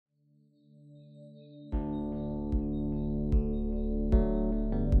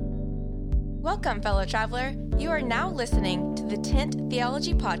Welcome, fellow traveler. You are now listening to the Tent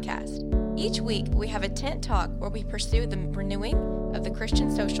Theology Podcast. Each week, we have a tent talk where we pursue the renewing of the Christian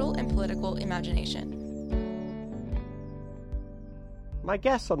social and political imagination. My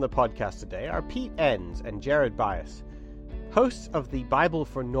guests on the podcast today are Pete Enns and Jared Byas, hosts of the Bible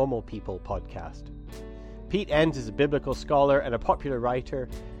for Normal People podcast. Pete Enns is a biblical scholar and a popular writer,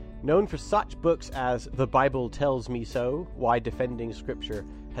 known for such books as The Bible Tells Me So, Why Defending Scripture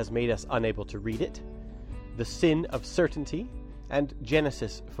Has Made Us Unable to Read It, The Sin of Certainty, and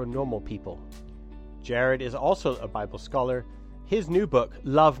Genesis for Normal People. Jared is also a Bible scholar. His new book,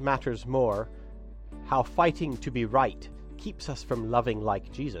 Love Matters More, How Fighting to Be Right Keeps Us from Loving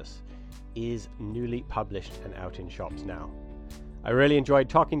Like Jesus, is newly published and out in shops now. I really enjoyed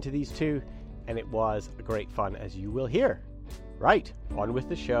talking to these two, and it was a great fun, as you will hear. Right, on with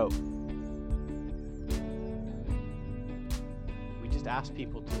the show. We just asked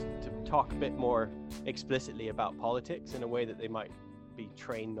people to talk a bit more explicitly about politics in a way that they might be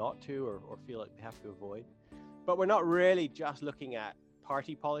trained not to or feel like they have to avoid. But we're not really just looking at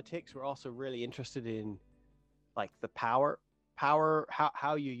party politics. We're also really interested in like the power,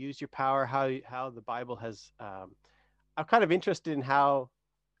 how you use your power, how the Bible has. I'm kind of interested in how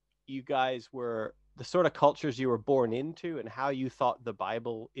you guys were, the sort of cultures you were born into, and how you thought the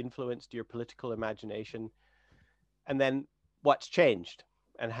Bible influenced your political imagination, and then what's changed,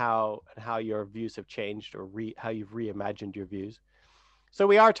 and how your views have changed, or how you've reimagined your views. So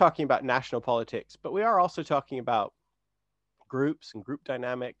we are talking about national politics, but we are also talking about groups and group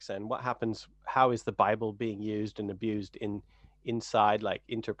dynamics and what happens, how is the Bible being used and abused inside like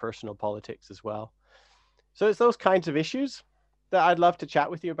interpersonal politics as well. So it's those kinds of issues that I'd love to chat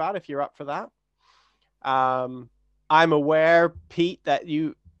with you about if you're up for that. I'm aware, Pete, that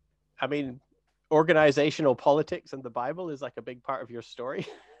organizational politics and the Bible is like a big part of your story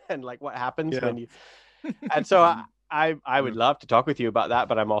and like what happens when you, and so I would love to talk with you about that,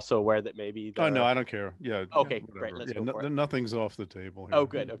 but I'm also aware that maybe. No, I don't care. Yeah. Okay, great. Let's go for it. Nothing's off the table here. Oh,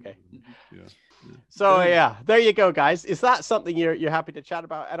 good. Okay. Yeah. So there you go, guys. Is that something you're happy to chat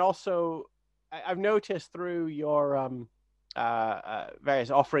about? And also, I've noticed through your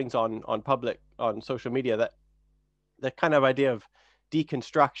various offerings on social media that the kind of idea of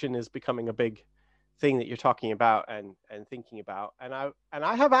deconstruction is becoming a big thing that you're talking about and thinking about. And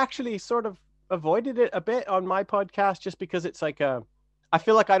I have actually sort of avoided it a bit on my podcast just because it's like I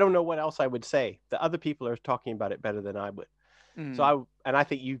feel like I don't know what else I would say. The other people are talking about it better than I would. So I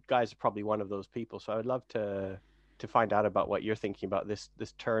think you guys are probably one of those people. So I would love to find out about what you're thinking about this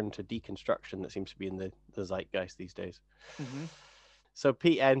turn to deconstruction that seems to be in the zeitgeist these days. Mm-hmm. So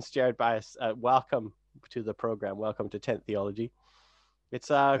Pete Enns, Jared Byas, welcome to the program. Welcome to Tent Theology. It's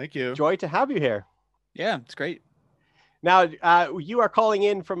Thank you. Joy to have you here. Yeah, it's great. Now, you are calling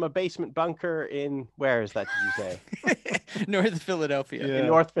in from a basement bunker in, where is that, did you say? North Philadelphia. In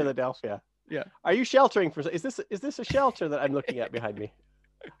North Philadelphia. Yeah. Are you sheltering for, is this a shelter that I'm looking at behind me?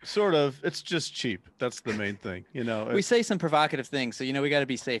 Sort of. It's just cheap. That's the main thing. We say some provocative things, so we got to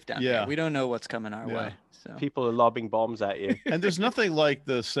be safe down here. We don't know what's coming our way. So people are lobbing bombs at you. And there's nothing like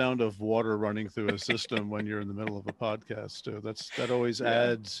the sound of water running through a system when you're in the middle of a podcast too. That always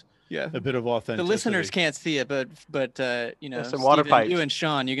adds a bit of authenticity. The listeners can't see it, but there's some water pipes. You and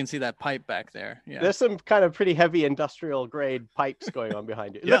Sean, you can see that pipe back there. Yeah. There's some kind of pretty heavy industrial grade pipes going on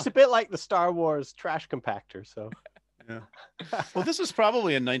behind you. It looks a bit like the Star Wars trash compactor. So. Yeah. Well, this is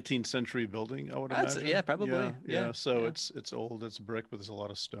probably a 19th century building, I would imagine. Yeah, probably. Yeah. So it's old. It's brick, but there's a lot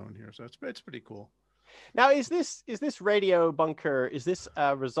of stone here. So it's pretty cool. Now, is this radio bunker? Is this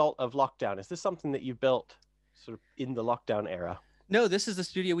a result of lockdown? Is this something that you built sort of in the lockdown era? No, this is the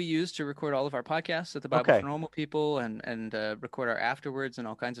studio we use to record all of our podcasts at the Bible for Normal People and record our afterwards and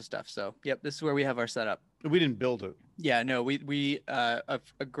all kinds of stuff. So, this is where we have our setup. We didn't build it. Yeah, no, we a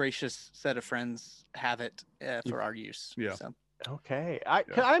gracious set of friends have it for our use. Yeah. So. Okay,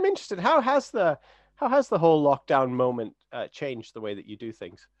 I'm interested. How has the whole lockdown moment changed the way that you do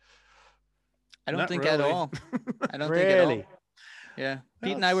things? I don't think really. At all. I don't really? think at all. Yeah,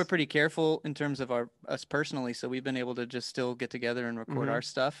 Pete and I were pretty careful in terms of us personally, so we've been able to just still get together and record our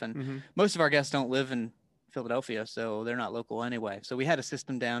stuff. And most of our guests don't live in Philadelphia, so they're not local anyway. So we had a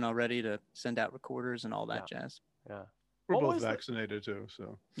system down already to send out recorders and all that jazz. Yeah, we're both vaccinated too,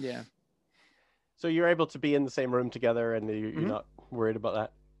 so yeah. So you're able to be in the same room together, and you're not worried about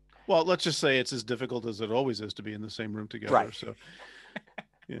that. Well, let's just say it's as difficult as it always is to be in the same room together. Right. So,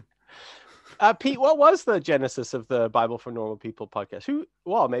 yeah. Pete, what was the genesis of the Bible for Normal People podcast?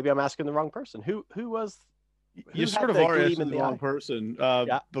 Well, maybe I'm asking the wrong person. Who was? You sort of are asking the wrong person,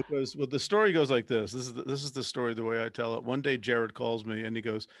 because the story goes like this. This is the story the way I tell it. One day Jared calls me and he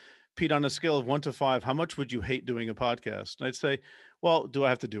goes, Pete, on a scale of 1 to 5, how much would you hate doing a podcast? And I'd say, well, do I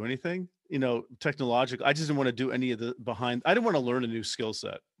have to do anything? Technological. I just didn't want to do any of the I didn't want to learn a new skill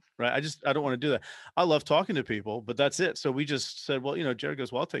set. Right. I don't want to do that. I love talking to people, but that's it. So we just said, well, Jared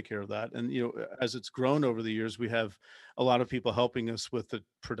goes, well, I'll take care of that. And, as it's grown over the years, we have a lot of people helping us with the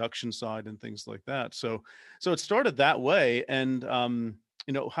production side and things like that. So it started that way. And,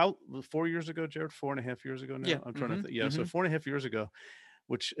 how 4 years ago, Jared, 4.5 years ago now, Yeah. I'm trying to think. Yeah. So 4.5 years ago,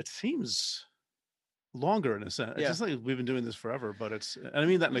 which it seems longer in a sense. It's just like we've been doing this forever, but I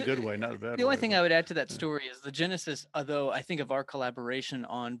mean that in a good way, not a bad way. The only thing I would add to that story is the genesis, although I think of our collaboration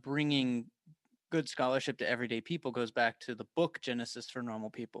on bringing good scholarship to everyday people goes back to the book Genesis for Normal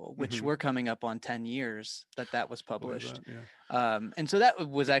People, which we're coming up on 10 years that was published. And so that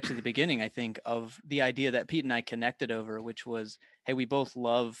was actually the beginning, I think, of the idea that Pete and I connected over, which was, hey, we both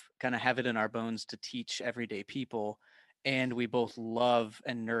love, kind of have it in our bones to teach everyday people. And we both love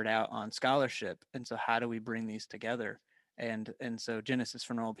and nerd out on scholarship. And so how do we bring these together? And so Genesis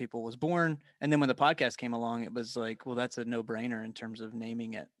for Normal People was born. And then when the podcast came along, it was like, well, that's a no-brainer in terms of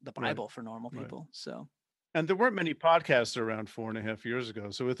naming it the Bible for Normal People. So. And there weren't many podcasts around 4.5 years ago.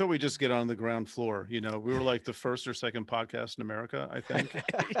 So we thought we'd just get on the ground floor. We were like the first or second podcast in America, I think.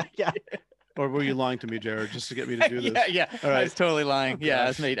 Yeah. Or were you lying to me, Jared, just to get me to do this? Yeah. All right. I was totally lying. Okay.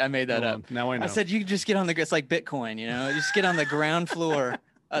 Yeah, I made that up. Now I know. I said, you can just get on it's like Bitcoin, just get on the ground floor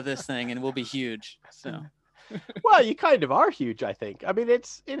of this thing and we'll be huge. So. Well, you kind of are huge, I think. I mean,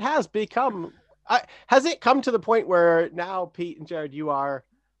 it has become, has it come to the point where now, Pete and Jared, you are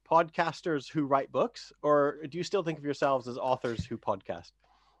podcasters who write books, or do you still think of yourselves as authors who podcast?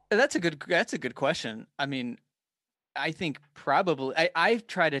 That's a good question. I mean, I think probably I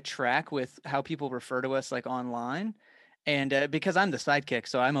try to track with how people refer to us like online, and because I'm the sidekick,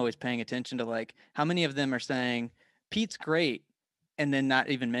 so I'm always paying attention to like how many of them are saying Pete's great and then not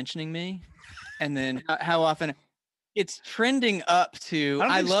even mentioning me, and then how often it's trending up to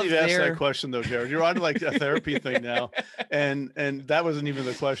I love Steve asked that question though, Jared. You're on like a therapy thing now, and that wasn't even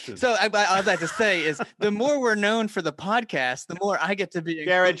the question. So I was about to say is the more we're known for the podcast, the more I get to be.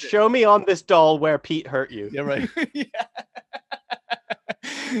 Jared, show me on this doll where Pete hurt you. Yeah, right. Yeah.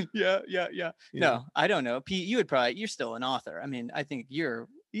 No, I don't know, Pete. You're still an author. I mean, I think you're.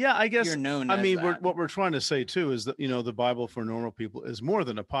 Yeah, I guess you're known. I mean, what we're trying to say too is that the Bible for Normal People is more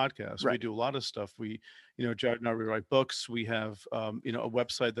than a podcast. Right. We do a lot of stuff. We, Jared and I, we write books. We have, a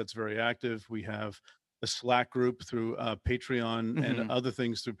website that's very active. We have a Slack group through Patreon and other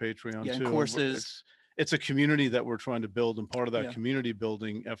things through Patreon too. And courses. It's a community that we're trying to build, and part of that community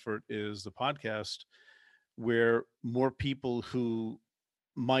building effort is the podcast, where more people who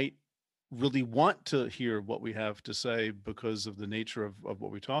might really want to hear what we have to say because of the nature of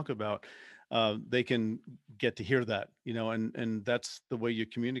what we talk about, they can get to hear that, and that's the way you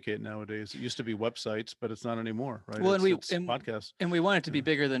communicate nowadays. It used to be websites, but it's not anymore, right? Well, it's podcasts. And we want it to be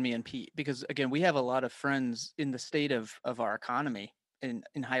bigger than me and Pete, because again, we have a lot of friends in the state of our economy in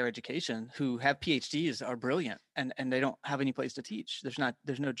higher education who have PhDs, are brilliant, and they don't have any place to teach.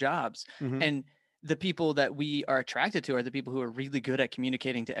 There's no jobs. And the people that we are attracted to are the people who are really good at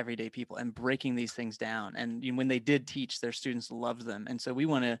communicating to everyday people and breaking these things down. And when they did teach, their students loved them. And so we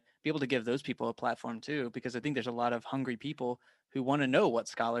want to be able to give those people a platform too, because I think there's a lot of hungry people who want to know what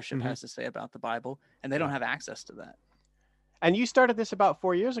scholarship has to say about the Bible, and they don't have access to that. And you started this about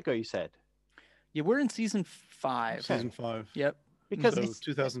 4 years ago, you said? Yeah, we're in season 5. Season 5. Yep. Because so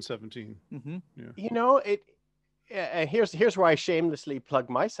 2017. Here's where I shamelessly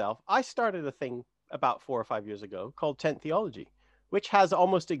plug myself. I started a thing about 4 or 5 years ago called Tent Theology, which has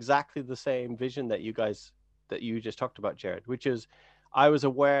almost exactly the same vision that you just talked about, Jared, which is I was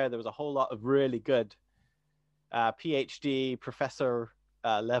aware there was a whole lot of really good PhD professor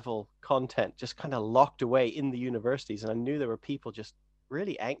level content just kind of locked away in the universities. And I knew there were people just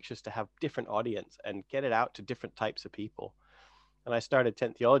really anxious to have different audience and get it out to different types of people. And I started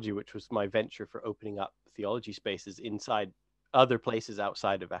Tent Theology, which was my venture for opening up theology spaces inside other places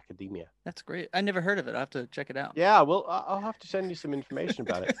outside of academia. That's great. I never heard of it. I'll have to check it out. Yeah, well, I'll have to send you some information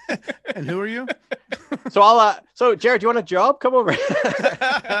about it. And who are you? So Jared, do you want a job? Come over.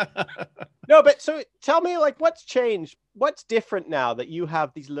 No, but so tell me, like, what's changed? What's different now that you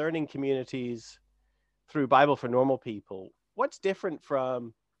have these learning communities through Bible for Normal People? What's different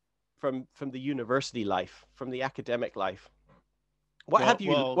from the university life, from the academic life? What have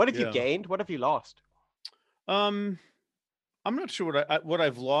you gained? What have you lost? I'm not sure what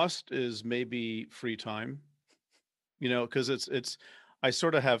I've lost is maybe free time, because I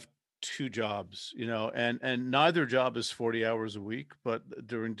sort of have 2 jobs, and neither job is 40 hours a week, but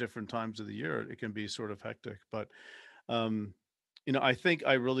during different times of the year, it can be sort of hectic. But I think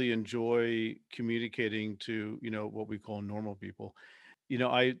I really enjoy communicating to, what we call normal people.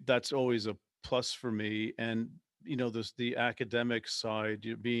 I that's always a plus for me. And this the academic side,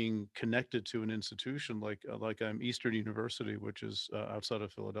 being connected to an institution like Eastern University, which is outside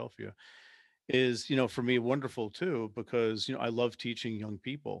of Philadelphia, is for me wonderful too, because I love teaching young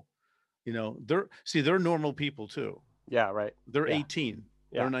people. They're normal people too. Yeah, right. They're Yeah, 18,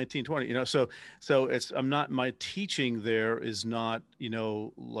 yeah. they're 19, 20. So it's I'm not my teaching there is not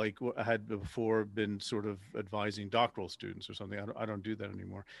like what I had before been sort of advising doctoral students or something. I don't do that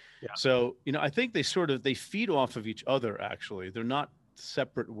anymore. Yeah. So I think they feed off of each other. Actually, they're not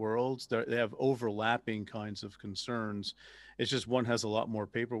separate worlds. They have overlapping kinds of concerns. It's just one has a lot more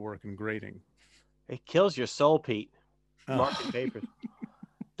paperwork and grading. It kills your soul, Pete. Marking papers.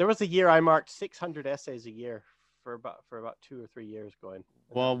 There was a year I marked 600 essays a year for about 2 or 3 years going.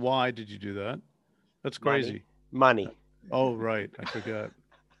 Well, why did you do that? That's crazy. Money. Oh, right. I forgot.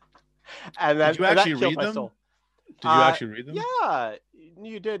 And then, did you actually read them? Did you actually read them? Yeah.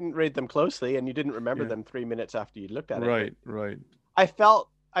 You didn't read them closely, and you didn't remember them 3 minutes after you looked at it. Right.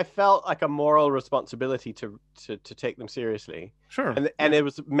 I felt like a moral responsibility to take them seriously. Sure. And it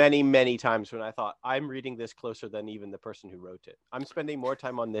was many, many times when I thought, I'm reading this closer than even the person who wrote it. I'm spending more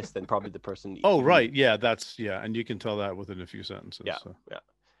time on this than probably the person. Oh, right. Yeah, and you can tell that within a few sentences. Yeah, so. yeah.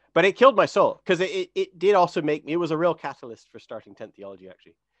 But it killed my soul, because it did also make me, it was a real catalyst for starting 10th Theology,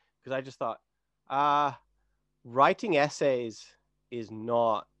 actually. Because I just thought, writing essays is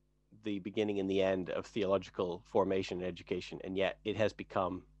not the beginning and the end of theological formation and education, and yet it has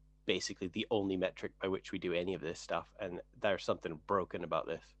become basically the only metric by which we do any of this stuff, and there's something broken about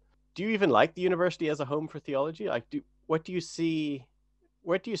this. Do you even like the university as a home for theology? Like, where do you see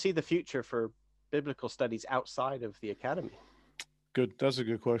the future for biblical studies outside of the academy? Good. That's a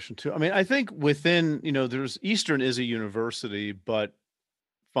good question too. I mean, I think within, there's Eastern is a university, but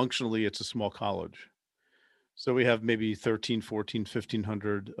functionally it's a small college. So we have maybe 13, 14,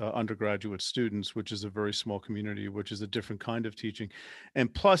 1,500 undergraduate students, which is a very small community, which is a different kind of teaching.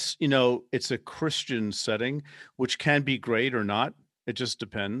 And plus, it's a Christian setting, which can be great or not. It just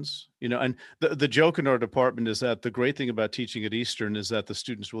depends, and the joke in our department is that the great thing about teaching at Eastern is that the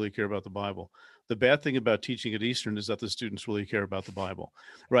students really care about the Bible. The bad thing about teaching at Eastern is that the students really care about the Bible,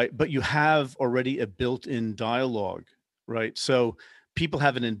 right? But you have already a built-in dialogue, right? So people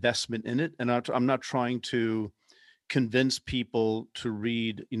have an investment in it. And I'm not trying to convince people to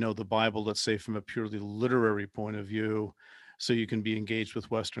read, the Bible, let's say from a purely literary point of view, so you can be engaged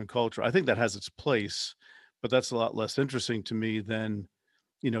with Western culture. I think that has its place, but that's a lot less interesting to me than,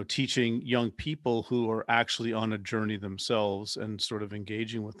 teaching young people who are actually on a journey themselves and sort of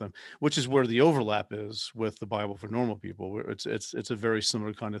engaging with them, which is where the overlap is with the Bible for Normal People, where it's a very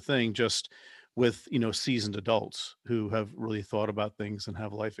similar kind of thing, just with seasoned adults who have really thought about things and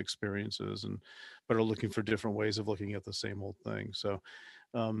have life experiences but are looking for different ways of looking at the same old thing. So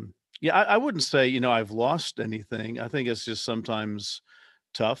I wouldn't say I've lost anything. I think it's just sometimes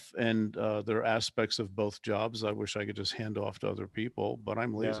tough, and there are aspects of both jobs I wish I could just hand off to other people, but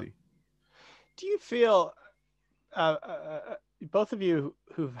I'm lazy. Yeah. Do you feel both of you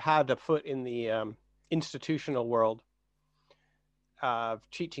who've had a foot in the institutional world of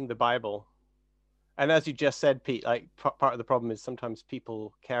teaching the Bible, and as you just said, Pete, like part of the problem is sometimes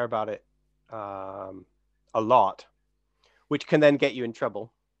people care about it a lot, which can then get you in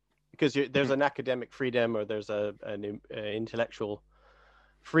trouble, because there's an academic freedom, or there's an intellectual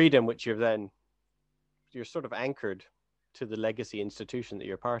freedom, which you're sort of anchored to the legacy institution that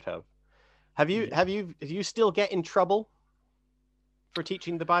you're part of. Have you still get in trouble for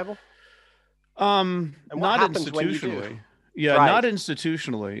teaching the Bible? And not institutionally. Yeah, right. Not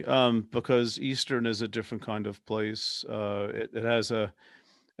institutionally, because Eastern is a different kind of place. It has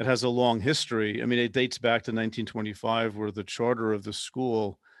a long history. I mean, it dates back to 1925, where the charter of the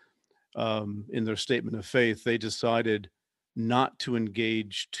school, in their statement of faith, they decided not to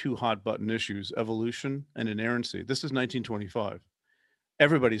engage two hot button issues: evolution and inerrancy. This is 1925.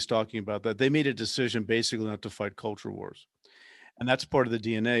 Everybody's talking about that. They made a decision basically not to fight culture wars. And that's part of the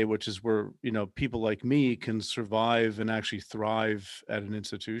DNA, which is where, people like me can survive and actually thrive at an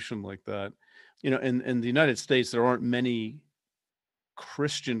institution like that. In the United States, there aren't many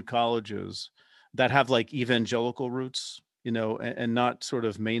Christian colleges that have like evangelical roots, and not sort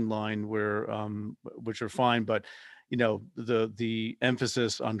of mainline, where which are fine, but the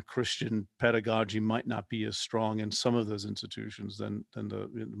emphasis on Christian pedagogy might not be as strong in some of those institutions than the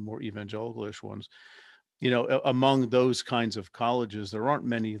more evangelical-ish ones. Among those kinds of colleges, there aren't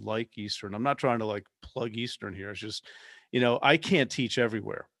many like Eastern. I'm not trying to like plug Eastern here. It's just, I can't teach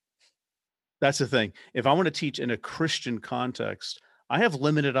everywhere. That's the thing. If I want to teach in a Christian context, I have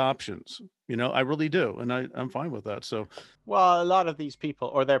limited options. I really do. And I'm fine with that. So, well, a lot of these people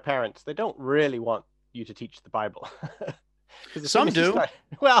or their parents, they don't really want you to teach the Bible. Some do.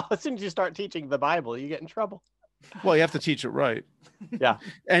 As soon as you start teaching the Bible, you get in trouble. Well, you have to teach it right. Yeah.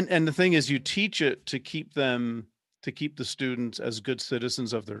 And the thing is, you teach it to keep the students as good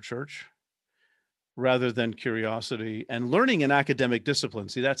citizens of their church, rather than curiosity and learning an academic discipline.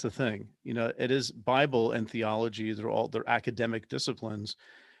 See, that's the thing. It is Bible and theology. They're academic disciplines.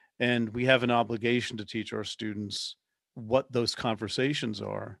 And we have an obligation to teach our students what those conversations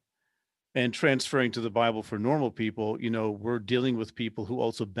are. And transferring to the Bible for normal people, we're dealing with people who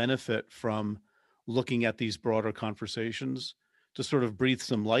also benefit from looking at these broader conversations to sort of breathe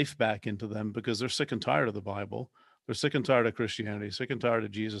some life back into them, because they're sick and tired of the Bible. They're sick and tired of Christianity, sick and tired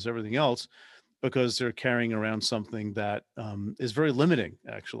of Jesus, everything else, because they're carrying around something that is very limiting,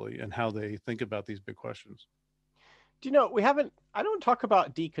 actually, in how they think about these big questions. Do you know, I don't talk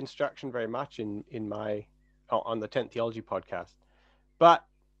about deconstruction very much on the 10th Theology podcast, but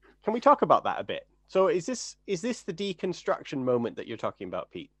can we talk about that a bit? So is this the deconstruction moment that you're talking about,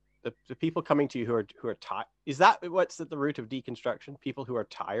 Pete? The people coming to you who are tired? Is that what's at the root of deconstruction? People who are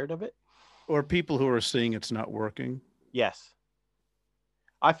tired of it? Or people who are seeing it's not working? Yes.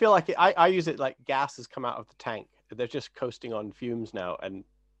 I feel like I use it like gas has come out of the tank. They're just coasting on fumes now, and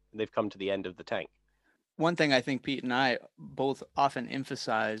they've come to the end of the tank. One thing I think Pete and I both often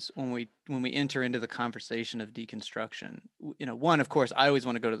emphasize when we enter into the conversation of deconstruction, one, of course, I always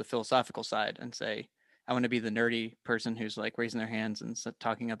want to go to the philosophical side and say, I want to be the nerdy person who's like raising their hands and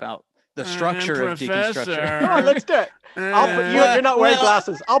talking about the structure of deconstruction. Come on, let's do it. You're not wearing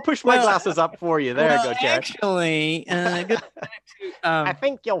glasses. I'll push my glasses up for you. There you go, Jared. Actually, I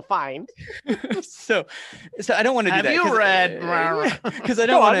think you'll find. So I don't want to do that. Have you read? Because I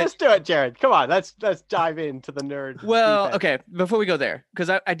don't want to. Let's do it, Jared. Come on, let's dive into the nerd. Well, okay. Before we go there, because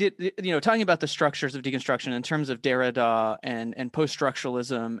I did, talking about the structures of deconstruction in terms of Derrida and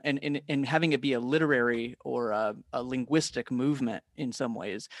post-structuralism, and having it be a literary or a linguistic movement in some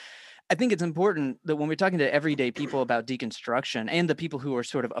ways. I think it's important that when we're talking to everyday people about deconstruction and the people who are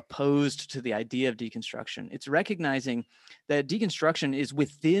sort of opposed to the idea of deconstruction, it's recognizing that deconstruction is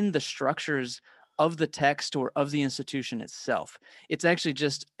within the structures of the text or of the institution itself. It's actually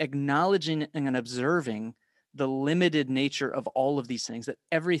just acknowledging and observing the limited nature of all of these things, that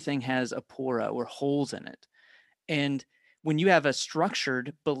everything has apora or holes in it. And when you have a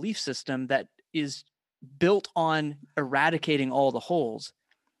structured belief system that is built on eradicating all the holes,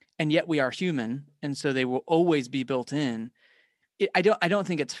 and yet we are human, and so they will always be built in. I don't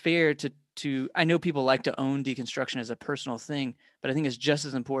think it's fair to. I know people like to own deconstruction as a personal thing, but I think it's just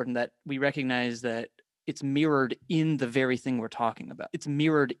as important that we recognize that it's mirrored in the very thing we're talking about. It's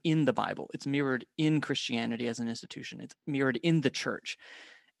mirrored in the Bible. It's mirrored in Christianity as an institution. It's mirrored in the church,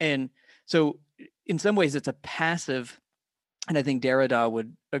 and so in some ways it's a passive. And I think Derrida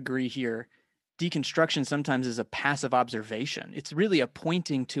would agree here. Deconstruction sometimes is a passive observation. It's really a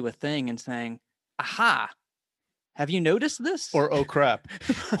pointing to a thing and saying, aha, have you noticed this? Or, oh, crap.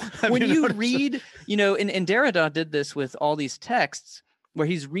 When you read, and Derrida did this with all these texts where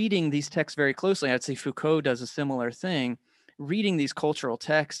he's reading these texts very closely. I'd say Foucault does a similar thing, reading these cultural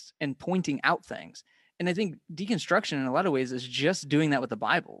texts and pointing out things. And I think deconstruction in a lot of ways is just doing that with the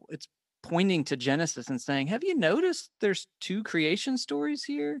Bible. It's pointing to Genesis and saying, have you noticed there's 2 creation stories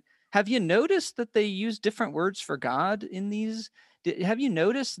here? Have you noticed that they use different words for God in these? Have you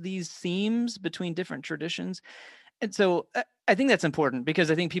noticed these themes between different traditions? And so I think that's important, because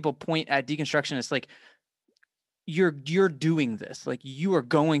I think people point at deconstruction as like, you're doing this, like you are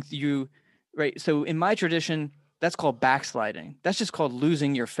going through, right? So in my tradition, that's called backsliding. That's just called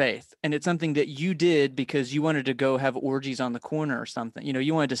losing your faith. And it's something that you did because you wanted to go have orgies on the corner or something.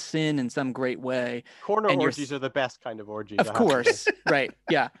 You wanted to sin in some great way. Corner orgies are the best kind of orgies. Of course. Right.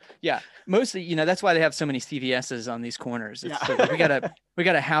 Yeah. Yeah. Mostly, that's why they have so many CVSs on these corners. It's so we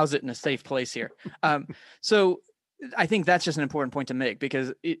gotta house it in a safe place here. So I think that's just an important point to make,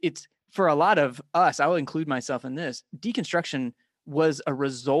 because it's for a lot of us, I will include myself in this, deconstruction was a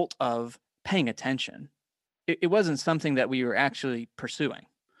result of paying attention. It wasn't something that we were actually pursuing.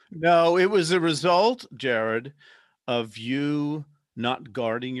 No, it was a result, Jared, of you not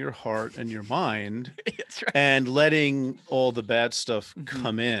guarding your heart and your mind. That's right. And letting all the bad stuff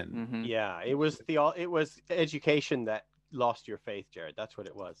come in. Mm-hmm. Yeah, it was education that lost your faith, Jared. That's what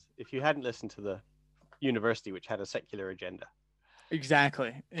it was. If you hadn't listened to the university, which had a secular agenda.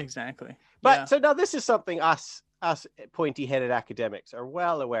 Exactly. But Yeah. so now this is something us pointy-headed academics are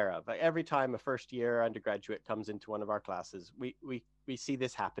well aware of. Like every time a first-year undergraduate comes into one of our classes, we see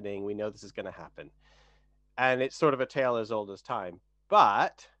this happening. We know this is going to happen, and it's sort of a tale as old as time.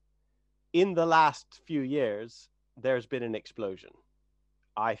 But in the last few years, there's been an explosion,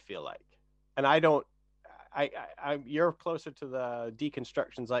 I feel like, and you're closer to the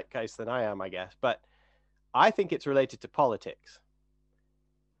deconstruction zeitgeist than I am, I guess, but I think it's related to politics.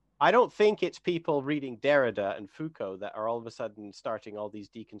 I don't think it's people reading Derrida and Foucault that are all of a sudden starting all these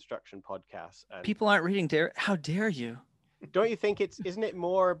deconstruction podcasts. And people aren't reading Derrida. How dare you? don't you think isn't it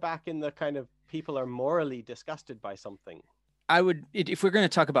more back in the kind of people are morally disgusted by something? If we're going to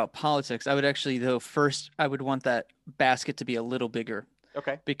talk about politics, I would actually, though, first, I would want that basket to be a little bigger.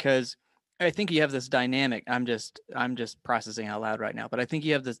 Okay. Because I think you have this dynamic. I'm just processing out loud right now, but I think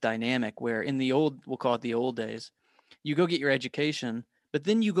you have this dynamic where in the old, we'll call it the old days, you go get your education, but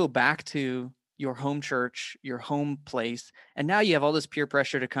then you go back to your home church, your home place, and now you have all this peer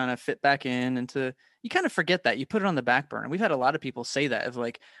pressure to kind of fit back in and you kind of forget that. You put it on the back burner. We've had a lot of people say that of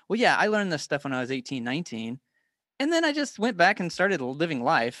like, well, yeah, I learned this stuff when I was 18, 19. And then I just went back and started living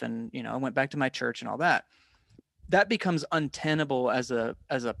life and, I went back to my church and all that. That becomes untenable as a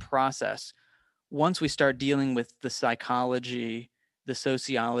process once we start dealing with the psychology, the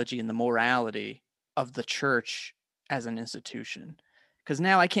sociology, and the morality of the church as an institution. Because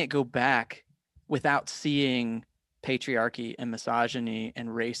now I can't go back without seeing patriarchy and misogyny and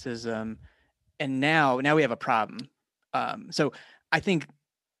racism. And now we have a problem. So I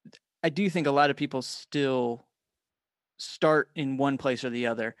do think a lot of people still start in one place or the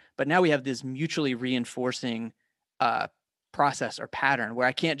other, but now we have this mutually reinforcing process or pattern where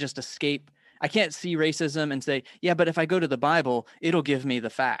I can't just escape. I can't see racism and say, yeah, but if I go to the Bible, it'll give me the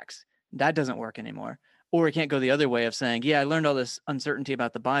facts. That doesn't work anymore. Or I can't go the other way of saying, yeah, I learned all this uncertainty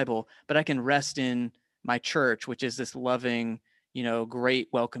about the Bible, but I can rest in my church, which is this loving, great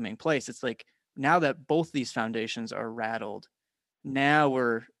welcoming place. It's like now that both these foundations are rattled, now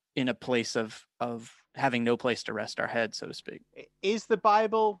we're in a place of having no place to rest our head, so to speak. Is the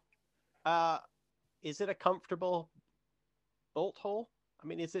Bible, is it a comfortable bolt hole? I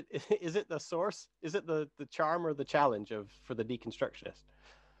mean, is it the source? Is it the charm or the challenge for the deconstructionist?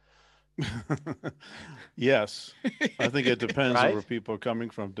 Yes. I think it depends on Right? where people are coming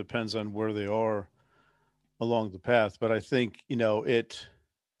from, depends on where they are along the path. But I think,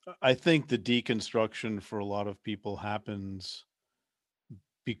 I think the deconstruction for a lot of people happens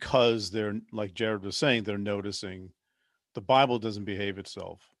because they're, like Jared was saying, they're noticing the Bible doesn't behave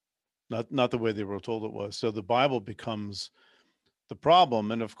itself, not the way they were told it was. So the Bible becomes the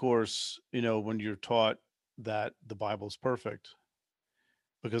problem. And of course, when you're taught that the Bible's perfect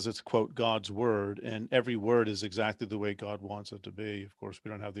because it's, quote, God's word, and every word is exactly the way God wants it to be. Of course, we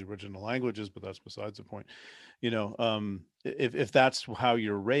don't have the original languages, but that's besides the point. If that's how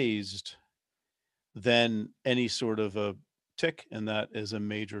you're raised, then any sort of a tick in that is a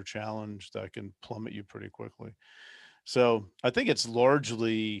major challenge that can plummet you pretty quickly. So I think it's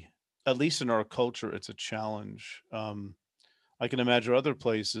largely, at least in our culture, it's a challenge. I can imagine other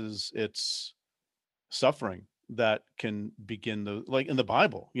places it's suffering that can begin like in the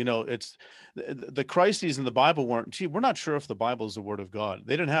Bible. It's the crises in the Bible we're not sure if the Bible is the word of God.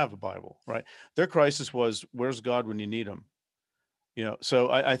 They didn't have a Bible, right? Their crisis was, where's God when you need him? So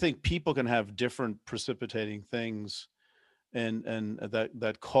I think people can have different precipitating things and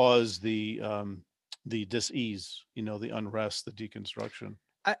that cause the dis-ease, the unrest, the deconstruction.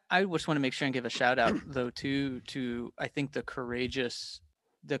 I just want to make sure and give a shout out though to I think the courageous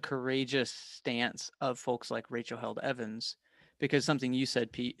stance of folks like Rachel Held Evans, because something you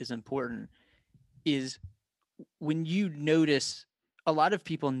said, Pete, is important, is when you notice, a lot of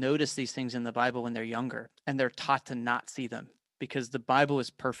people notice these things in the Bible when they're younger and they're taught to not see them because the Bible is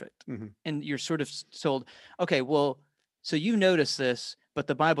perfect. Mm-hmm. And you're sort of told, okay, well, so you notice this, but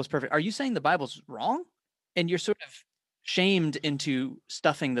the Bible's perfect. Are you saying the Bible's wrong? And you're sort of shamed into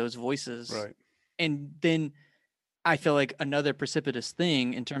stuffing those voices. Right. And then I feel like another precipitous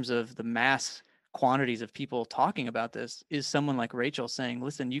thing in terms of the mass quantities of people talking about this is someone like Rachel saying,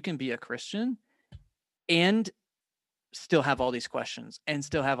 listen, you can be a Christian and still have all these questions and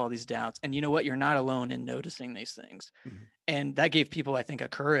still have all these doubts. And you know what? You're not alone in noticing these things. Mm-hmm. And that gave people, I think, a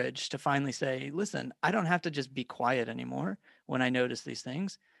courage to finally say, listen, I don't have to just be quiet anymore when I notice these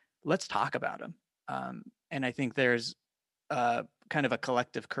things. Let's talk about them. And I think there's kind of a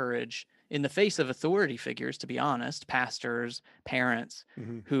collective courage in the face of authority figures, to be honest, pastors, parents,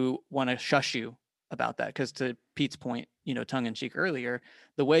 mm-hmm. who want to shush you about that. Because to Pete's point, tongue in cheek earlier,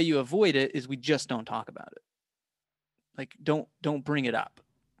 the way you avoid it is we just don't talk about it. Like, don't bring it up.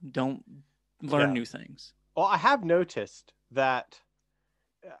 Don't learn new things. Well, I have noticed that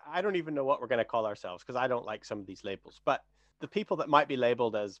I don't even know what we're going to call ourselves because I don't like some of these labels, but the people that might be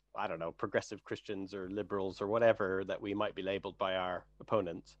labeled as, I don't know, progressive Christians or liberals or whatever that we might be labeled by our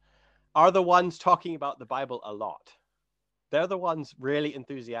opponents are the ones talking about the Bible a lot. They're the ones really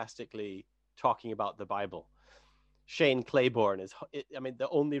enthusiastically talking about the Bible. Shane Claiborne the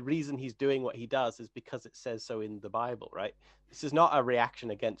only reason he's doing what he does is because it says so in the Bible, right? This is not a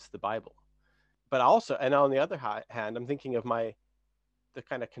reaction against the Bible. But also, and on the other hand, I'm thinking of the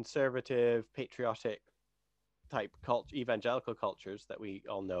kind of conservative, patriotic type evangelical cultures that we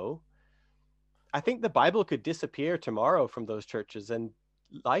all know. I think the Bible could disappear tomorrow from those churches and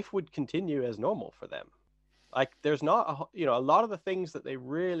life would continue as normal for them. Like there's not, a lot of the things that they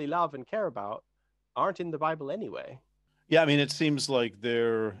really love and care about aren't in the Bible anyway. Yeah, I mean, it seems like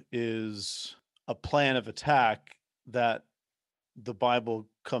there is a plan of attack that the Bible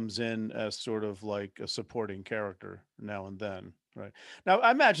comes in as sort of like a supporting character now and then, right? Now,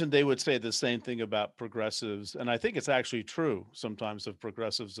 I imagine they would say the same thing about progressives, and I think it's actually true sometimes of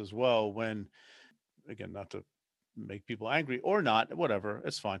progressives as well when, again, not to make people angry or not, whatever,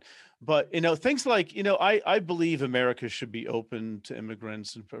 it's fine. But, things like, I believe America should be open to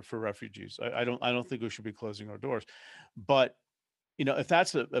immigrants and for refugees. I don't think we should be closing our doors. But, if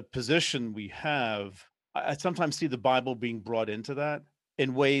that's a position we have, I sometimes see the Bible being brought into that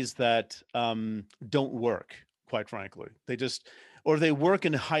in ways that don't work, quite frankly. They work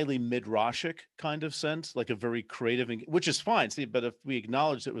in a highly midrashic kind of sense, like a very creative, which is fine. See, but if we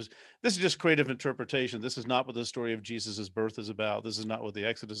acknowledge this is just creative interpretation. This is not what the story of Jesus's birth is about. This is not what the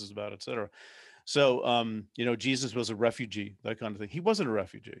Exodus is about, et cetera. So, Jesus was a refugee, that kind of thing. He wasn't a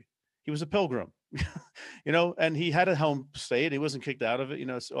refugee. He was a pilgrim, and he had a home state. He wasn't kicked out of it,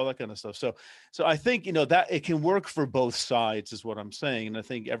 all that kind of stuff. So I think, that it can work for both sides is what I'm saying. And I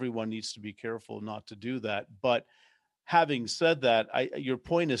think everyone needs to be careful not to do that. But having said that, your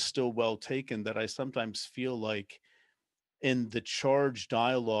point is still well taken, that I sometimes feel like in the charged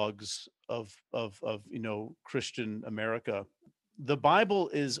dialogues of Christian America, the Bible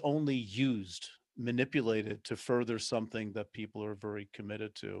is only used, manipulated to further something that people are very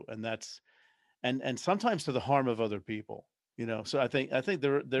committed to, and that's and sometimes to the harm of other people. So I think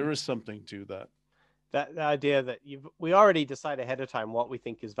there is something to that. That the idea that we already decide ahead of time what we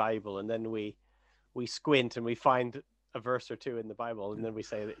think is valuable, and then we squint and we find a verse or two in the Bible, and then we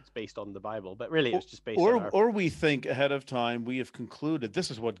say that it's based on the Bible, but really it's just based on or we think ahead of time, we have concluded this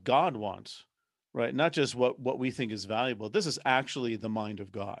is what God wants, right? Not just what we think is valuable. This is actually the mind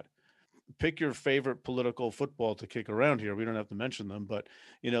of God. Pick your favorite political football to kick around here. We don't have to mention them, but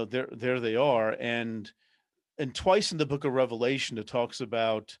there they are. And twice in the book of Revelation, it talks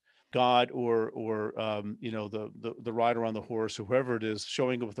about God or the rider on the horse, whoever it is,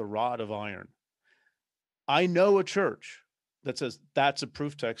 showing up with a rod of iron. I know a church that says that's a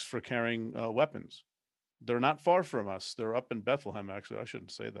proof text for carrying weapons. They're not far from us. They're up in Bethlehem. Actually, I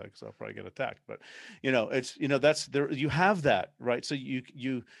shouldn't say that because I'll probably get attacked. But it's that's there. You have that, right? So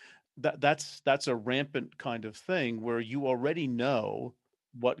that's a rampant kind of thing where you already know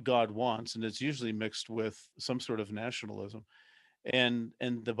what God wants, and it's usually mixed with some sort of nationalism, and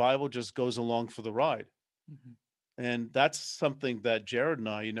the Bible just goes along for the ride. Mm-hmm. And that's something that Jared and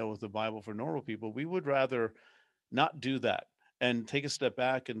I, with the Bible for Normal People, we would rather not do that and take a step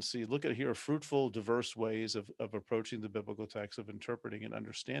back and see, look at here, fruitful, diverse ways of approaching the biblical text, of interpreting and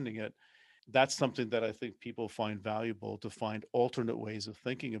understanding it. That's something that I think people find valuable, to find alternate ways of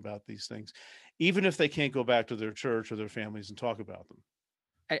thinking about these things, even if they can't go back to their church or their families and talk about them.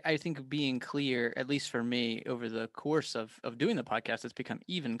 I think being clear, at least for me, over the course of doing the podcast, it's become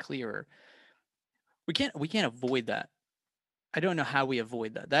even clearer. We can't avoid that. I don't know how we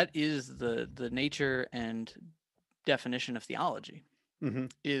avoid that. That is the nature and definition of theology, mm-hmm.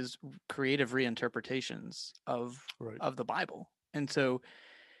 is creative reinterpretations of the Bible. And so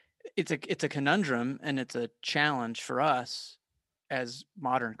it's a conundrum, and it's a challenge for us as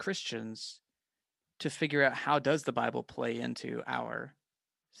modern Christians to figure out, how does the Bible play into our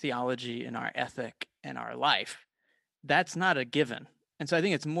theology and our ethic and our life? That's not a given. And so I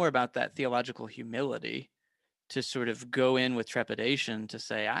think it's more about that theological humility to sort of go in with trepidation to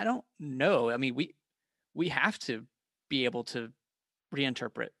say, I don't know. I mean, we have to be able to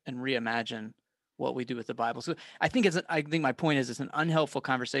reinterpret and reimagine what we do with the Bible. So I think my point is, it's an unhelpful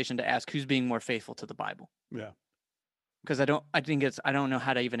conversation to ask who's being more faithful to the Bible. Yeah. Because I don't know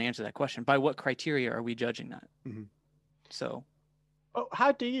how to even answer that question. By what criteria are we judging that? Mm-hmm. So. Oh,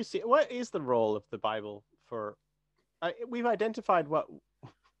 how do you see, what is the role of the Bible for, we've identified what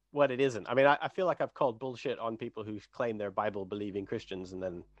what it isn't. I mean, I feel like I've called bullshit on people who claim they're Bible believing Christians, and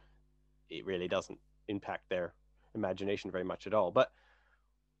then it really doesn't impact their imagination very much at all. But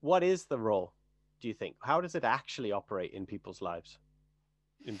what is the role, do you think? How does it actually operate in people's lives,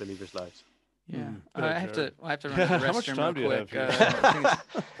 in believers' lives? Yeah, ahead, I have to run to the How much restroom time do you real quick. have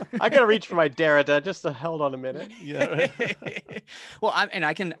I gotta reach for my Derrida. Just hold on a minute. Yeah. Right. Well,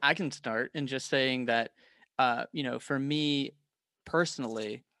 I can start in just saying that, for me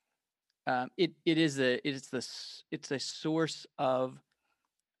personally, it's a source of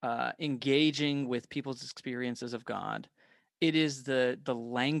engaging with people's experiences of God. It is the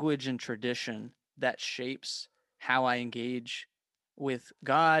language and tradition that shapes how I engage with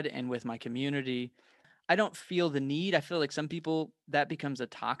God and with my community. I don't feel the need. I feel like some people, that becomes a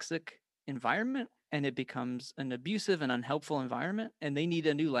toxic environment, and it becomes an abusive and unhelpful environment, and they need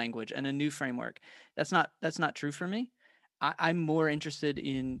a new language and a new framework. That's not true for me. I'm more interested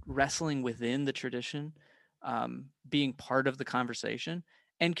in wrestling within the tradition, being part of the conversation,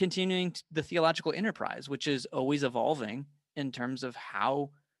 and continuing the theological enterprise, which is always evolving in terms of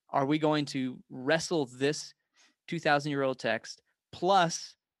how are we going to wrestle this 2,000-year-old text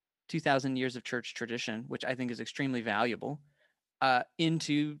plus 2,000 years of church tradition, which I think is extremely valuable,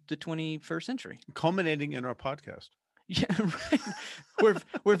 into the 21st century. Culminating in our podcast. Yeah, right.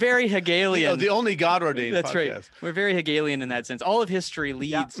 We're very Hegelian. The only God ordained. That's podcast. right. We're very Hegelian in that sense. All of history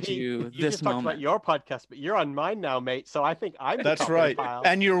leads to you this just talked moment. about your podcast, but you're on mine now, mate. So I think I'm the That's top right. of the pile.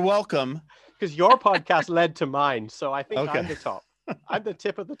 And you're welcome. Because your podcast led to mine, so I think Okay. I'm the top. I'm the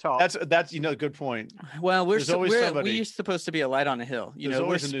tip of the top. That's good point. Well, There's always somebody. we're supposed to be a light on a hill. There's We're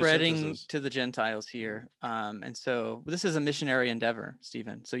always a new spreading synthesis. to the Gentiles here, and so this is a missionary endeavor,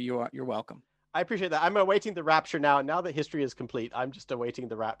 Stephen. So you're welcome. I appreciate that. I'm awaiting the rapture now. And now that history is complete, I'm just awaiting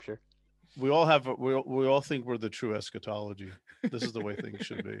the rapture. We all think we're the true eschatology. This is the way things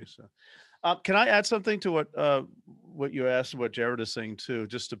should be. So, can I add something to what you asked, what Jared is saying too,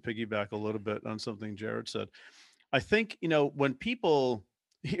 just to piggyback a little bit on something Jared said? I think, when people,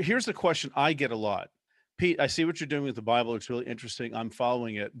 here's the question I get a lot. Pete, I see what you're doing with the Bible. It's really interesting. I'm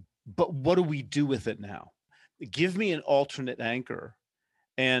following it. But what do we do with it now? Give me an alternate anchor.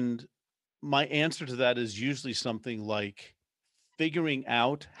 And my answer to that is usually something like figuring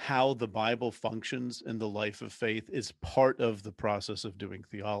out how the Bible functions in the life of faith is part of the process of doing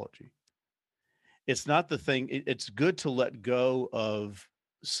theology. It's not the thing. It's good to let go of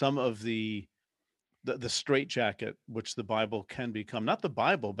some of the straitjacket, which the Bible can become, not the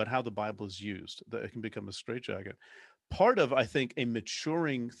Bible, but how the Bible is used, that it can become a straitjacket. Part of, I think, a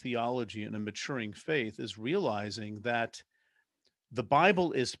maturing theology and a maturing faith is realizing that the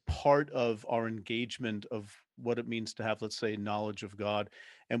Bible is part of our engagement of what it means to have, let's say, knowledge of God.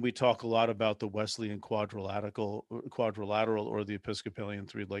 And we talk a lot about the Wesleyan quadrilateral or the Episcopalian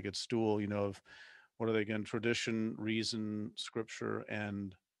three-legged stool, of what are they again? Tradition, reason, scripture,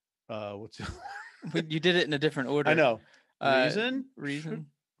 and You did it in a different order. I know. Reason,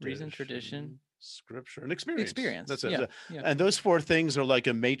 tradition, scripture, and experience. That's it. Yeah. And those four things are like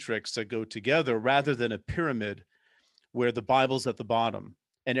a matrix that go together rather than a pyramid where the Bible's at the bottom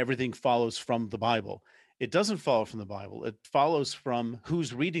and everything follows from the Bible. It doesn't follow from the Bible. It follows from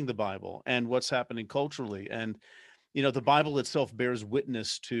who's reading the Bible and what's happening culturally. And, the Bible itself bears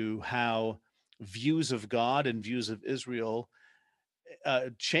witness to how views of God and views of Israel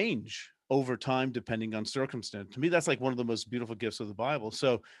change over time, depending on circumstance. To me, that's like one of the most beautiful gifts of the Bible.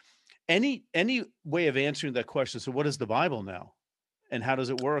 So any way of answering that question, so what is the Bible now? And how does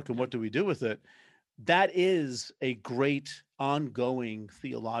it work? And what do we do with it? That is a great ongoing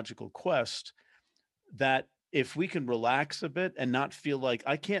theological quest that if we can relax a bit and not feel like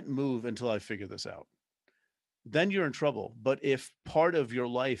I can't move until I figure this out, then you're in trouble. But if part of your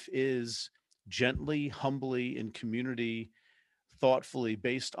life is gently, humbly, in community, thoughtfully,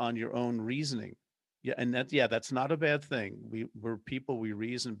 based on your own reasoning, that's not a bad thing. We're people, we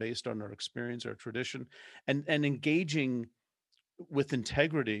reason based on our experience, our tradition, and engaging with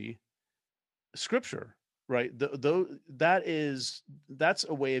integrity scripture, right? That's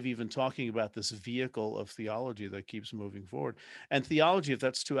a way of even talking about this vehicle of theology that keeps moving forward. And theology, if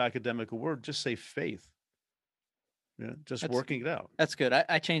that's too academic a word, just say faith. That's working it out. That's good.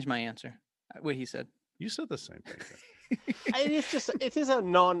 I changed my answer. What he said. You said the same thing. It is a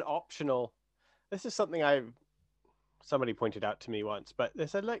non-optional. This is something somebody pointed out to me once, but they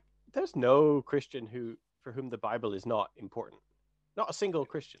said, like, there's no Christian for whom the Bible is not important. Not a single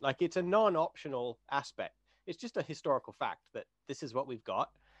Christian. Like, it's a non-optional aspect. It's just a historical fact that this is what we've got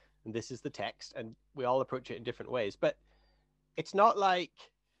and this is the text, and we all approach it in different ways. But it's not like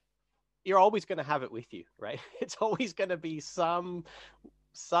you're always going to have it with you, right? It's always going to be some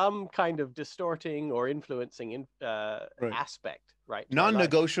some kind of distorting or influencing Right. aspect, right? to our life.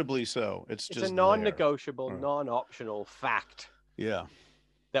 Non-negotiably so. It's It's just a there. non-negotiable, Right. non-optional fact Yeah.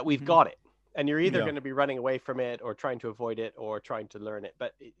 that we've Mhm. got it. And you're either Yeah. going to be running away from it or trying to avoid it or trying to learn it.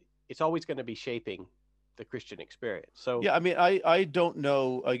 But it's always going to be shaping the Christian experience. So Yeah, I mean, I don't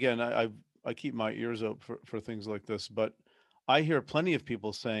know. Again, I keep my ears up for things like this, but I hear plenty of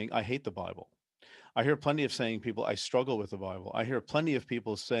people saying, I hate the Bible. I hear plenty of saying people, I struggle with the Bible. I hear plenty of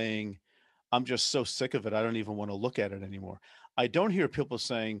people saying, I'm just so sick of it, I don't even want to look at it anymore. I don't hear people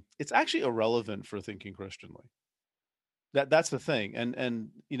saying it's actually irrelevant for thinking Christianly. That's the thing.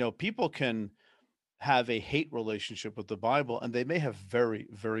 And you know, people can have a hate relationship with the Bible, and they may have very,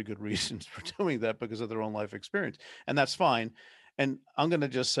 very good reasons for doing that because of their own life experience. And that's fine. And I'm going to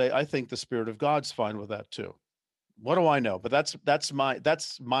just say, I think the Spirit of God's fine with that too. What do I know? But that's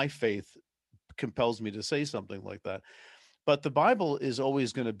my faith compels me to say something like that. But the Bible is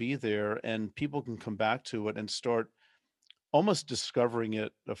always going to be there, and people can come back to it and start almost discovering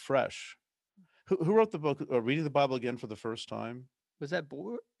it afresh. Who wrote the book, Reading the Bible Again for the First Time? Was that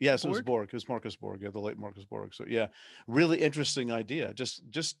Borg? Yes, it was Borg. It was Marcus Borg. Yeah, the late Marcus Borg. So yeah, really interesting idea. Just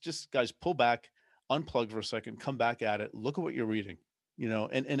guys, pull back, unplug for a second, come back at it, look at what you're reading, you know,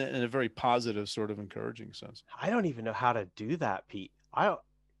 and in a very positive, sort of encouraging sense. I don't even know how to do that, Pete.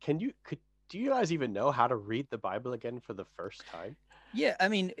 Do you guys even know how to read the Bible again for the first time? Yeah, I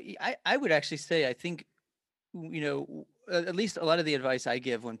mean, I would actually say I think, you know, at least a lot of the advice I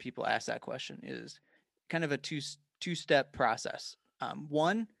give when people ask that question is kind of a two-step process.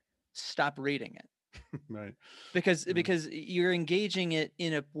 One, stop reading it. Right. Because you're engaging it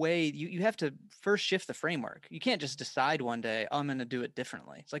in a way you have to first shift the framework. You can't just decide one day, oh, I'm going to do it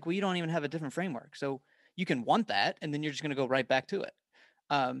differently. It's like, well, you don't even have a different framework. So you can want that, and then you're just going to go right back to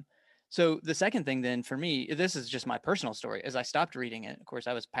it. So the second thing then for me, this is just my personal story, as I stopped reading it. Of course,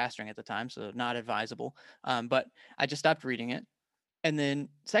 I was pastoring at the time, so not advisable. But I just stopped reading it. And then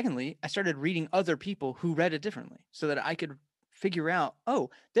secondly, I started reading other people who read it differently so that I could figure out, oh,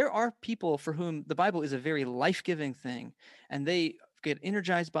 there are people for whom the Bible is a very life-giving thing, and they get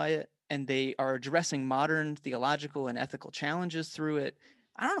energized by it, and they are addressing modern theological and ethical challenges through it.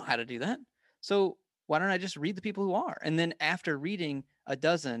 I don't know how to do that. So why don't I just read the people who are? And then after reading a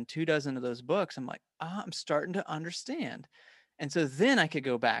dozen, 2 dozen of those books, I'm like, I'm starting to understand. And so then I could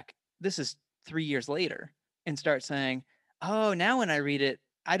go back, this is 3 years later, and start saying, oh, now when I read it,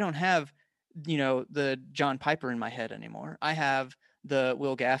 I don't have, you know, the John Piper in my head anymore. I have the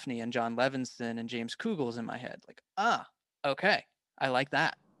Will Gaffney and John Levinson and James Kugels in my head. Like, okay, I like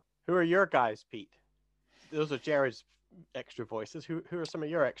that. Who are your guys, Pete? Those are Jared's extra voices. Who are some of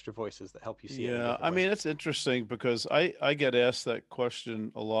your extra voices that help you see it? Yeah, I mean, it's interesting because I get asked that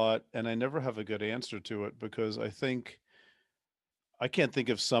question a lot, and I never have a good answer to it because I can't think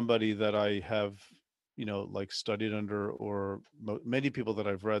of somebody that I have, you know, like studied under, or many people that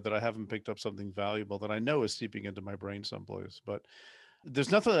I've read that I haven't picked up something valuable that I know is seeping into my brain someplace. But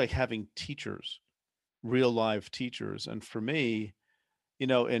there's nothing like having teachers, real live teachers. And for me, you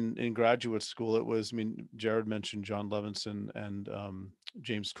know, in graduate school, it was, I mean, Jared mentioned John Levinson and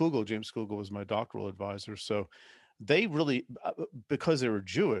James Kugel. James Kugel was my doctoral advisor. So they really, because they were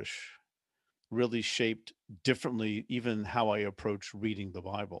Jewish, really shaped differently even how I approach reading the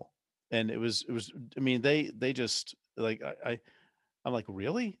Bible. And it was, I mean, they just like, I'm like,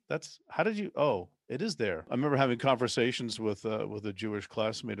 really? How did you, oh, it is there. I remember having conversations with a Jewish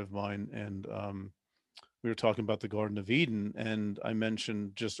classmate of mine, and we were talking about the Garden of Eden, and I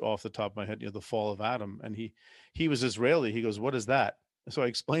mentioned just off the top of my head, you know, the fall of Adam, and he was Israeli. He goes, "What is that?" So I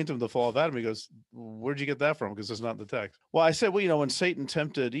explained to him the fall of Adam. He goes, "Where'd you get that from?" Because it's not in the text. Well, I said, "Well, you know, when Satan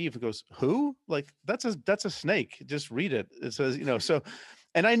tempted Eve," he goes, "Who? Like that's a snake. Just read it. It says, you know." So,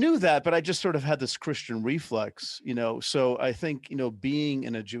 and I knew that, but I just sort of had this Christian reflex, you know. So I think, you know, being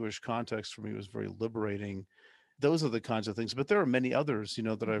in a Jewish context for me was very liberating. Those are the kinds of things, but there are many others, you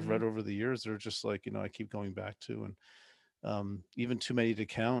know, that I've read over the years that are just like, you know, I keep going back to, and even too many to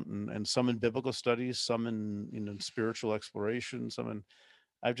count, and some in biblical studies, some in, you know, spiritual exploration, some in,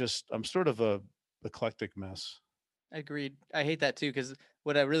 I'm sort of a eclectic mess. Agreed. I hate that too, because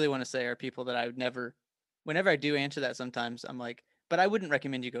what I really want to say are people that I would never, whenever I do answer that, sometimes I'm like, but I wouldn't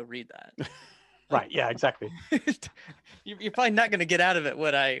recommend you go read that. Right. Yeah, exactly. You're probably not going to get out of it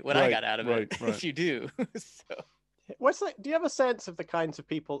what I got out of it right. if you do. So. What's like? Do you have a sense of the kinds of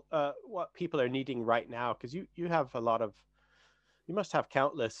people, what people are needing right now? Because you have you must have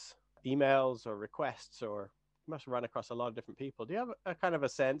countless emails or requests, or you must run across a lot of different people. Do you have a kind of a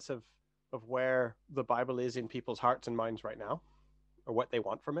sense of where the Bible is in people's hearts and minds right now, or what they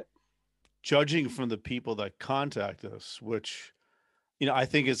want from it? Judging from the people that contact us, which I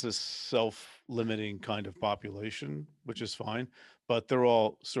think it's a self-limiting kind of population, which is fine, but they're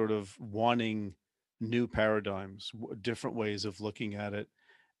all sort of wanting new paradigms, different ways of looking at it,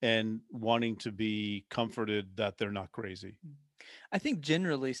 and wanting to be comforted that they're not crazy. I think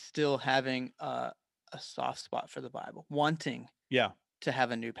generally still having a soft spot for the Bible, wanting Yeah. to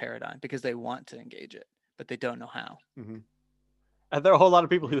have a new paradigm because they want to engage it, but they don't know how. Mm-hmm. And there are a whole lot of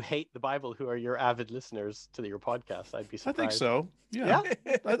people who hate the Bible who are your avid listeners to your podcast. I'd be surprised. I think so. Yeah.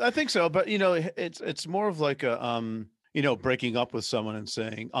 I think so. But it's more of like a breaking up with someone and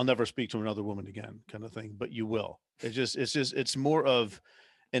saying, I'll never speak to another woman again, kind of thing. But you will. It's more of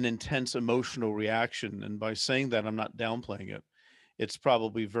an intense emotional reaction. And by saying that, I'm not downplaying it. It's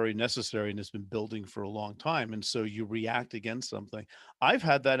probably very necessary and it's been building for a long time. And so you react against something. I've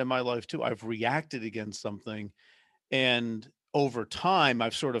had that in my life too. I've reacted against something, and over time,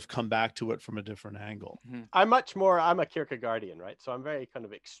 I've sort of come back to it from a different angle. Mm-hmm. I'm a Kierkegaardian, right? So I'm very kind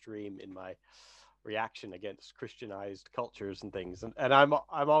of extreme in my reaction against Christianized cultures and things. And I'm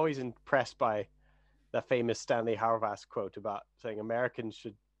always impressed by that famous Stanley Hauerwas quote about saying Americans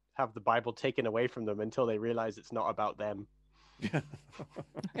should have the Bible taken away from them until they realize it's not about them. Yeah.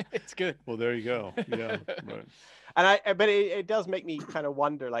 It's good. Well, there you go. Yeah. Right. And but it does make me kind of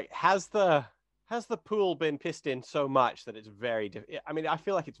wonder, like, has the pool been pissed in so much that it's very I mean, I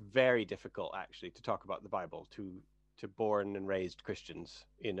feel like it's very difficult actually to talk about the Bible to born and raised Christians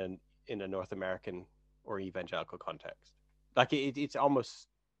in a North American or evangelical context. Like it's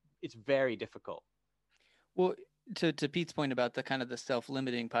very difficult. Well, to Pete's point about the kind of the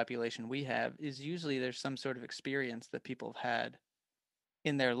self-limiting population we have, is usually there's some sort of experience that people have had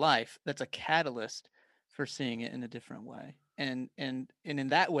in their life that's a catalyst for seeing it in a different way. And in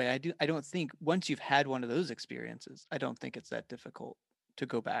that way, I don't think once you've had one of those experiences, I don't think it's that difficult to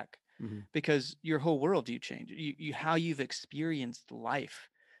go back, because your whole worldview changes. You how you've experienced life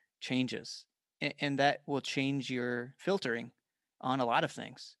changes, and that will change your filtering on a lot of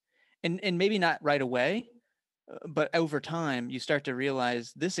things, and maybe not right away, but over time you start to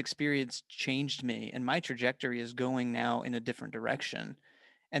realize this experience changed me, and my trajectory is going now in a different direction.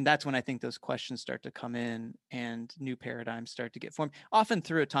 And that's when I think those questions start to come in and new paradigms start to get formed, often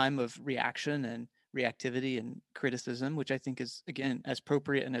through a time of reaction and reactivity and criticism, which I think is, again, as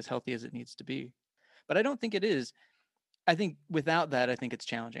appropriate and as healthy as it needs to be. But I don't think it is. I think without that, I think it's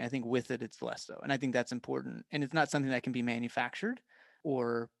challenging. I think with it, it's less so. And I think that's important. And it's not something that can be manufactured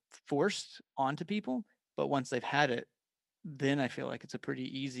or forced onto people. But once they've had it, then I feel like it's a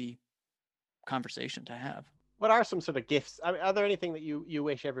pretty easy conversation to have. What are some sort of gifts? I mean, are there anything that you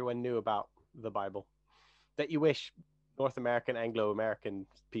wish everyone knew about the Bible, that you wish North American, Anglo-American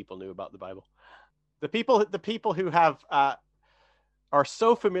people knew about the Bible? The people who have are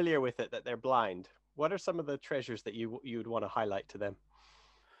so familiar with it that they're blind. What are some of the treasures that you'd want to highlight to them?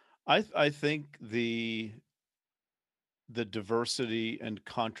 I think the diversity and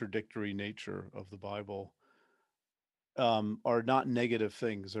contradictory nature of the Bible are not negative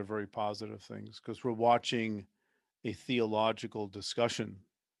things. They're very positive things, because we're watching a theological discussion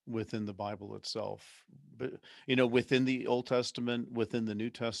within the Bible itself, but within the Old Testament, within the New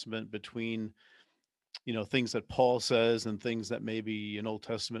Testament, between things that Paul says and things that maybe an Old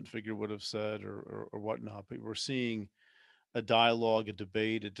Testament figure would have said or whatnot. But we're seeing a dialogue, a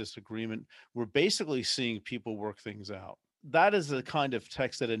debate, a disagreement. We're basically seeing people work things out. That is the kind of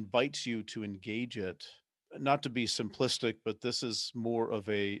text that invites you to engage it. Not to be simplistic, but this is more of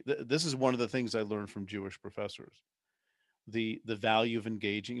this is one of the things I learned from Jewish professors. The value of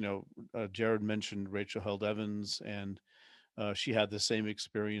engaging. Jared mentioned Rachel Held Evans, and she had the same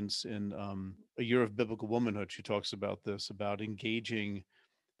experience in A Year of Biblical Womanhood. She talks about this, about engaging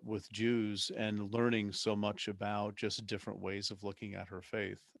with Jews and learning so much about just different ways of looking at her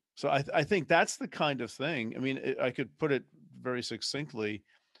faith. So I think that's the kind of thing. I mean, I could put it very succinctly: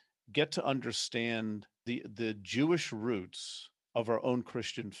 get to understand the Jewish roots of our own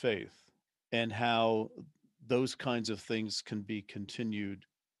Christian faith and how those kinds of things can be continued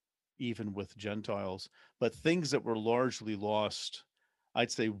even with Gentiles, but things that were largely lost,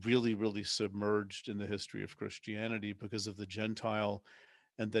 I'd say really, really submerged in the history of Christianity because of the Gentile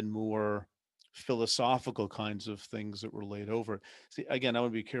and then more philosophical kinds of things that were laid over it. See, again, I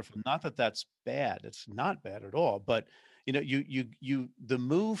want to be careful. Not that that's bad. It's not bad at all. But the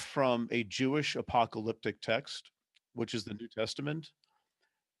move from a Jewish apocalyptic text, which is the New Testament,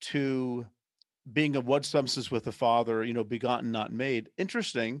 to being of one substance with the Father, begotten, not made.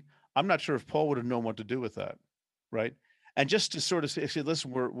 Interesting. I'm not sure if Paul would have known what to do with that, right? And just to sort of say,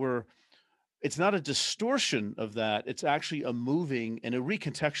 listen, it's not a distortion of that. It's actually a moving and a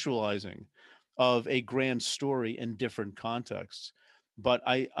recontextualizing of a grand story in different contexts. But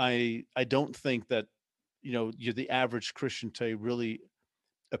I don't think that, the average Christian today really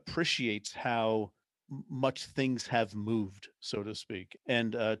appreciates how much things have moved, so to speak.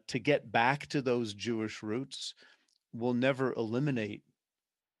 And to get back to those Jewish roots will never eliminate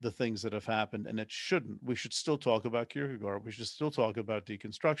the things that have happened, and it shouldn't. We should still talk about Kierkegaard. We should still talk about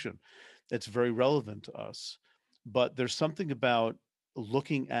deconstruction. It's very relevant to us. But there's something about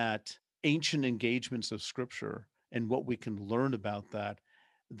looking at ancient engagements of scripture and what we can learn about that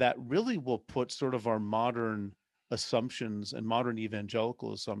really will put sort of our modern assumptions and modern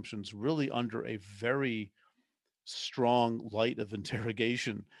evangelical assumptions really under a very strong light of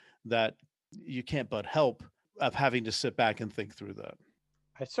interrogation that you can't but help of having to sit back and think through that.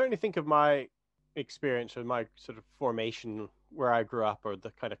 I certainly think of my experience or my sort of formation where I grew up, or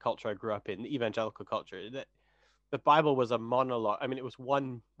the kind of culture I grew up in, the evangelical culture, that the Bible was a monologue. I mean, it was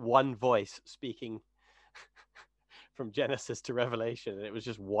one voice speaking from Genesis to Revelation, and it was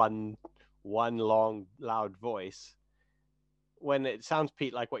just one long, loud voice. When it sounds,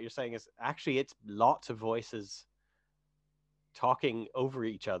 Pete, like what you're saying is actually it's lots of voices talking over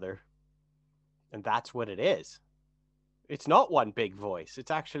each other, and that's what it is. It's not one big voice.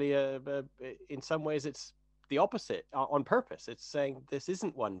 It's actually in some ways it's the opposite on purpose. It's saying this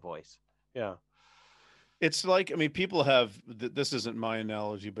isn't one voice. Yeah. It's like, I mean, people have, this isn't my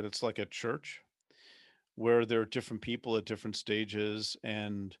analogy, but it's like a church where there are different people at different stages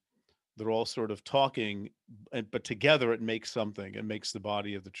and they're all sort of talking, but together it makes something. It makes the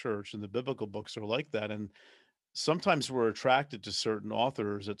body of the church. And the biblical books are like that. And sometimes we're attracted to certain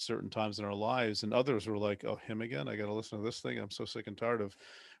authors at certain times in our lives, and others were like, oh, him again? I got to listen to this thing. I'm so sick and tired of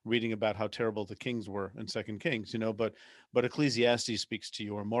reading about how terrible the kings were in Second Kings, but Ecclesiastes speaks to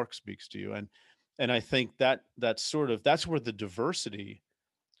you, or Mark speaks to you. And I think that's where the diversity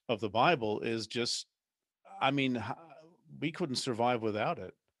of the Bible is just, I mean, we couldn't survive without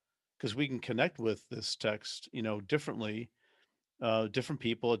it, because we can connect with this text, differently. Different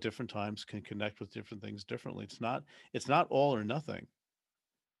people at different times can connect with different things differently. It's not all or nothing.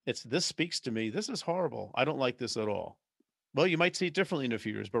 This speaks to me. This is horrible. I don't like this at all. Well, you might see it differently in a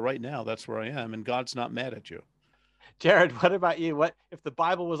few years, but right now that's where I am, and God's not mad at you. Jared, what about you? What if the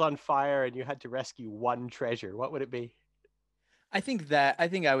Bible was on fire and you had to rescue one treasure? What would it be? I think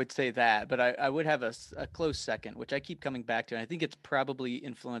I would say that, but I would have a close second, which I keep coming back to. And I think it's probably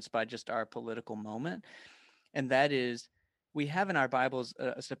influenced by just our political moment. And that is, we have in our Bibles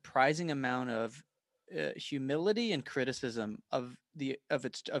a surprising amount of humility and criticism of the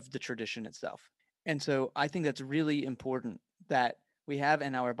tradition itself. And so I think that's really important, that we have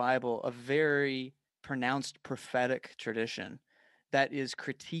in our Bible a very pronounced prophetic tradition that is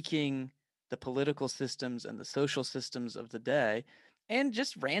critiquing the political systems and the social systems of the day, and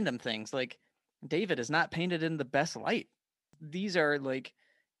just random things like David is not painted in the best light. These are like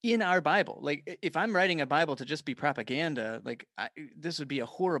in our Bible. Like if I'm writing a Bible to just be propaganda, this would be a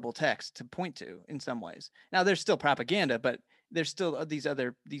horrible text to point to in some ways. Now there's still propaganda, but there's still these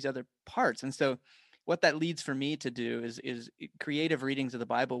other parts. And so what that leads for me to do is creative readings of the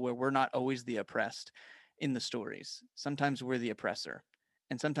Bible where we're not always the oppressed in the stories. Sometimes we're the oppressor.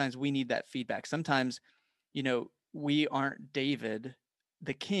 And sometimes we need that feedback. Sometimes, we aren't David,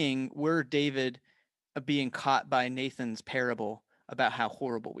 the king. We're David being caught by Nathan's parable about how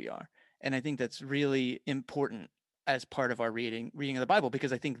horrible we are. And I think that's really important as part of our reading of the Bible,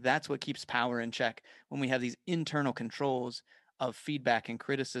 because I think that's what keeps power in check when we have these internal controls of feedback and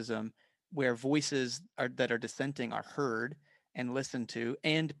criticism, where voices that are dissenting are heard and listened to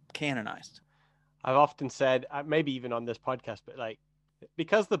and canonized. I've often said, maybe even on this podcast, but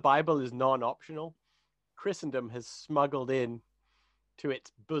because the Bible is non-optional, Christendom has smuggled in to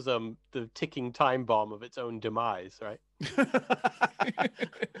its bosom the ticking time bomb of its own demise, right?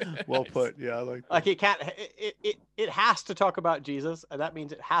 Well put. Yeah, I like that. It can't. It has to talk about Jesus, and that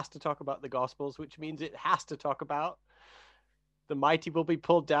means it has to talk about the Gospels, which means it has to talk about the mighty will be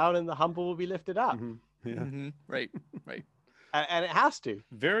pulled down and the humble will be lifted up. Mm-hmm. Yeah. Mm-hmm. Right. And it has to.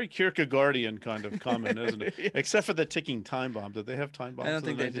 Very Kierkegaardian kind of comment, isn't it? Yes. Except for the ticking time bomb. Did they have time bombs? I don't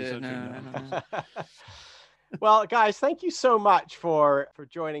think they did. No. Well, guys, thank you so much for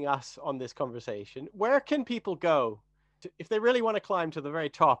joining us on this conversation. Where can people go if they really want to climb to the very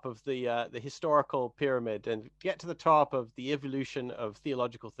top of the historical pyramid and get to the top of the evolution of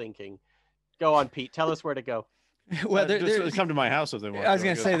theological thinking? Go on, Pete. Tell us where to go. Well, just come to my house if they want. I was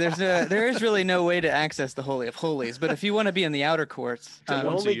going to say there is really no way to access the Holy of Holies, but if you want to be in the outer courts,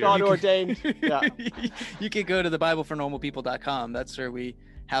 only God ordained. Yeah, you can go to the BibleForNormalPeople.com. That's where we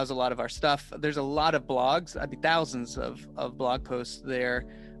house a lot of our stuff. There's a lot of blogs. Thousands of blog posts there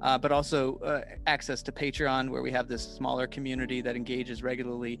but also access to Patreon, where we have this smaller community that engages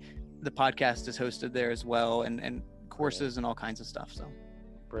regularly. The podcast is hosted there as well, and courses and all kinds of stuff. So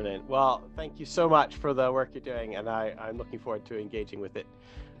brilliant. Well, thank you so much for the work you're doing, and I'm looking forward to engaging with it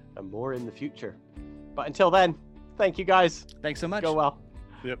more in the future. But until then, thank you guys. Thanks so much. Go well.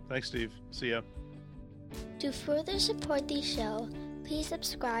 Yep. Thanks, Steve. See ya. To further support the show, please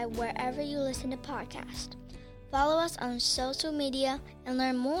subscribe wherever you listen to podcasts. Follow us on social media and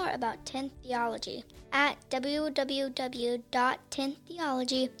learn more about 10th Theology at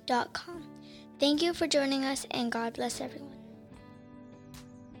www.10ththeology.com. Thank you for joining us, and God bless everyone.